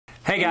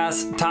Hey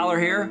guys, Tyler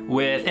here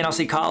with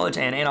NLC College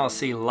and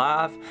NLC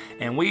Live,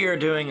 and we are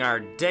doing our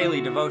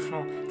daily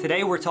devotional.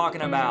 Today we're talking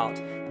about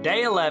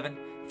day 11,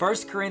 1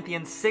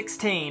 Corinthians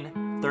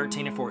 16,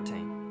 13 and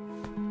 14.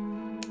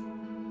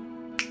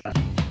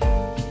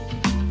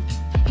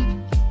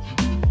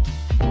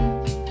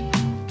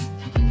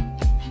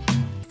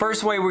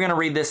 First way we're going to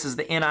read this is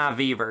the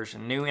NIV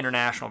version, New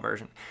International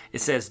Version.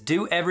 It says,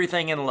 "Do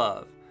everything in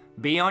love.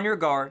 Be on your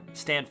guard,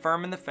 stand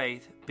firm in the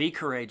faith, be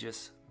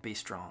courageous, be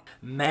strong."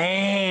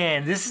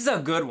 Man, this is a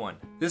good one.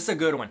 This is a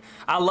good one.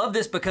 I love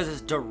this because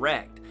it's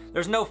direct.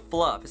 There's no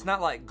fluff. It's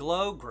not like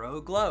glow, grow,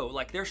 glow.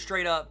 Like they're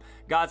straight up,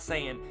 God's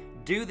saying,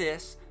 do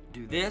this,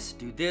 do this,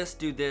 do this,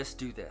 do this,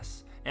 do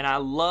this. And I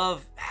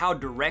love how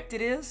direct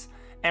it is.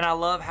 And I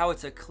love how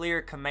it's a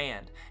clear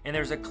command. And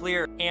there's a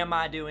clear, am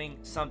I doing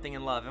something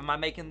in love? Am I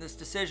making this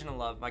decision in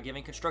love? Am I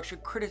giving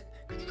constructive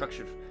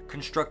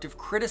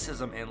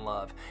criticism in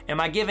love?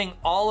 Am I giving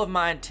all of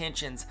my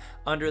intentions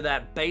under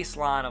that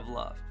baseline of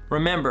love?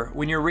 Remember,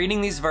 when you're reading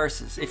these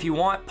verses, if you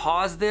want,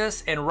 pause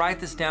this and write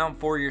this down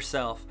for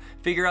yourself.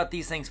 Figure out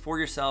these things for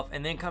yourself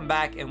and then come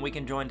back and we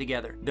can join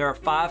together. There are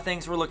 5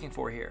 things we're looking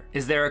for here.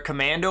 Is there a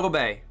command to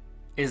obey?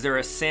 Is there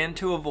a sin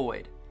to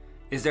avoid?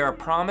 Is there a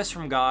promise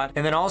from God?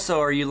 And then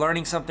also, are you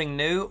learning something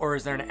new or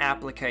is there an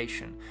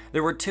application?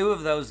 There were 2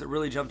 of those that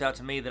really jumped out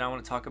to me that I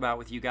want to talk about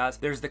with you guys.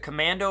 There's the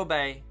command to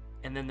obey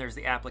and then there's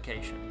the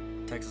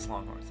application. Texas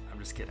Longhorns. I'm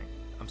just kidding.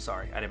 I'm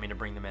sorry. I didn't mean to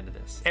bring them into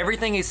this.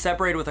 Everything is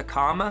separated with a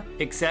comma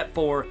except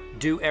for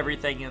do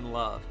everything in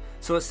love.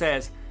 So it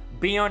says,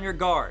 be on your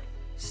guard,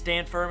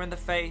 stand firm in the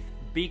faith,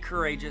 be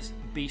courageous,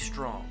 be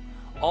strong.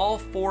 All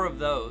 4 of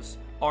those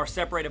are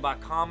separated by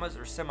commas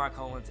or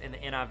semicolons in the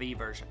NIV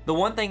version. The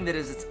one thing that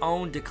is its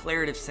own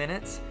declarative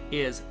sentence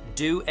is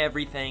do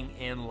everything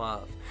in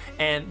love.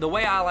 And the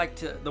way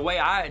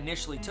I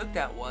initially took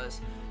that was,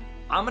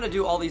 I'm gonna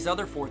do all these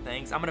other 4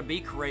 things. I'm gonna be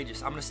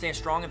courageous. I'm gonna stand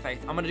strong in faith.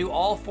 I'm gonna do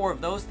all 4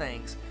 of those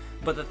things.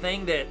 But the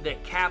thing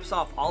that caps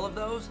off all of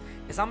those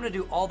is I'm gonna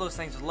do all those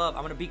things with love.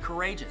 I'm gonna be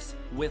courageous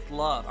with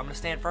love. I'm gonna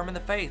stand firm in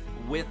the faith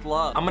with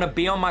love. I'm gonna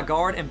be on my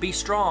guard and be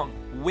strong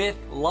with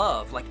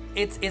love. Like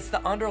it's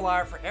the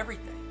underlier for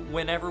everything.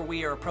 Whenever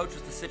we are approached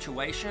with a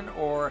situation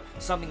or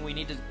something we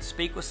need to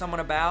speak with someone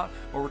about,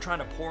 or we're trying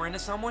to pour into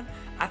someone,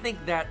 I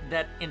think that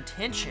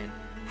intention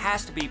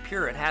has to be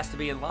pure. It has to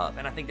be in love.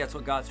 And I think that's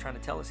what God's trying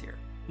to tell us here.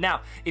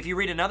 Now, if you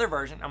read another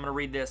version, I'm going to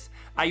read this.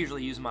 I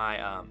usually use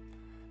my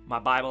my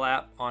Bible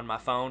app on my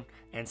phone,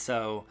 and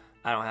so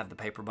I don't have the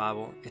paper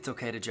Bible. It's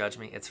okay to judge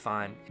me. It's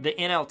fine. The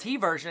NLT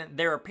version,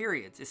 there are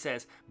periods. It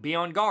says, be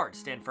on guard,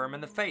 stand firm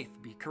in the faith,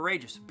 be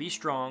courageous, be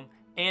strong,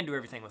 and do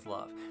everything with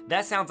love.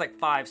 That sounds like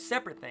 5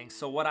 separate things.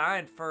 So what I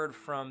inferred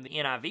from the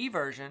NIV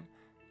version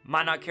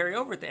might not carry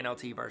over with the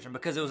NLT version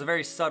because it was a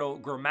very subtle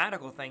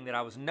grammatical thing that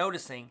I was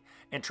noticing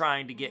and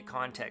trying to get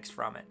context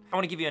from it. I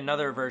want to give you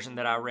another version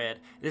that I read.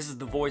 This is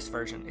the Voice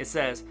version. It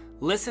says,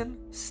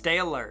 listen, stay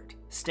alert,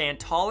 stand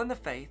tall in the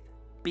faith,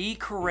 be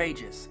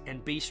courageous,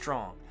 and be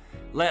strong.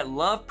 Let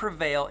love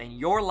prevail in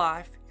your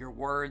life, your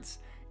words,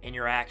 and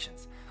your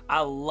actions.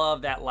 I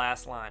love that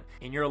last line.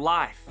 In your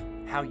life,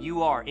 how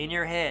you are, in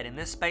your head, in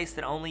this space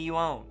that only you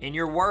own. In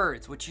your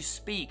words, what you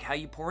speak, how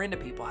you pour into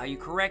people, how you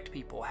correct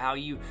people, how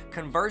you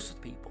converse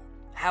with people.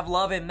 Have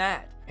love in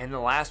that. And the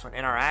last one,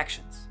 in our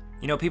actions.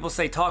 You know, people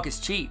say talk is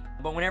cheap,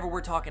 but whenever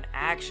we're talking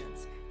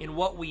actions, in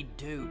what we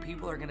do,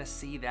 people are gonna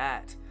see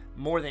that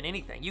more than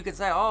anything. You can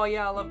say, oh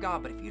yeah, I love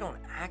God, but if you don't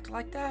act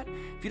like that,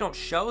 if you don't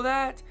show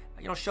that,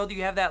 you don't show that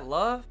you have that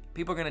love,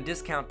 people are gonna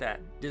discount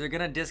that. They're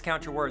gonna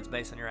discount your words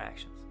based on your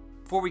actions.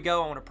 Before we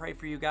go, I want to pray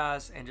for you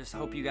guys and just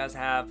hope you guys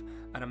have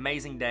an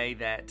amazing day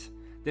that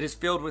is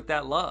filled with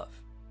that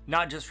love.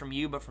 Not just from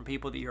you, but from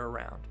people that you're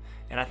around.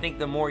 And I think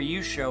the more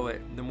you show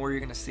it, the more you're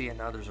going to see in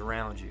others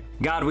around you.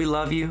 God, we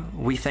love you.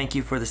 We thank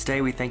you for this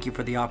day. We thank you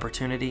for the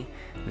opportunity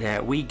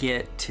that we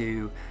get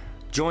to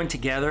join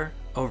together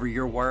over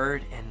your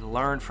word and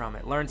learn from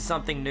it. Learn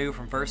something new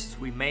from verses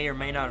we may or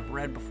may not have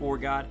read before,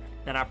 God.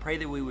 And I pray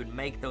that we would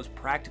make those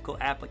practical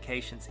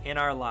applications in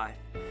our life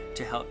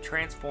to help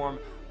transform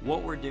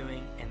what we're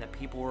doing and the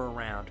people we're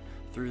around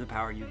through the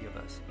power you give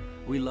us.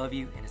 We love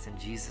you, and it's in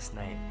Jesus'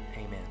 name.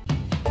 Amen.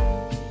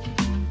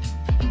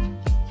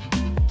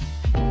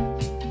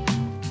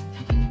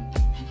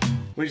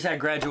 We just had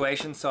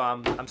graduation, so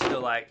I'm still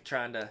like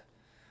trying to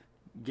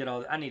get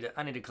all. I need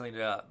to clean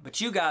it up.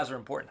 But you guys are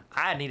important.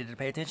 I needed to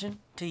pay attention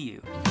to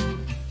you.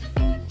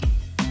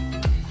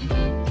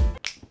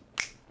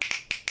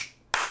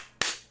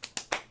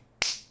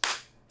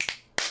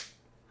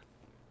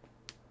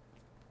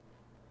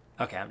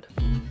 Okay, I'm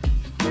done.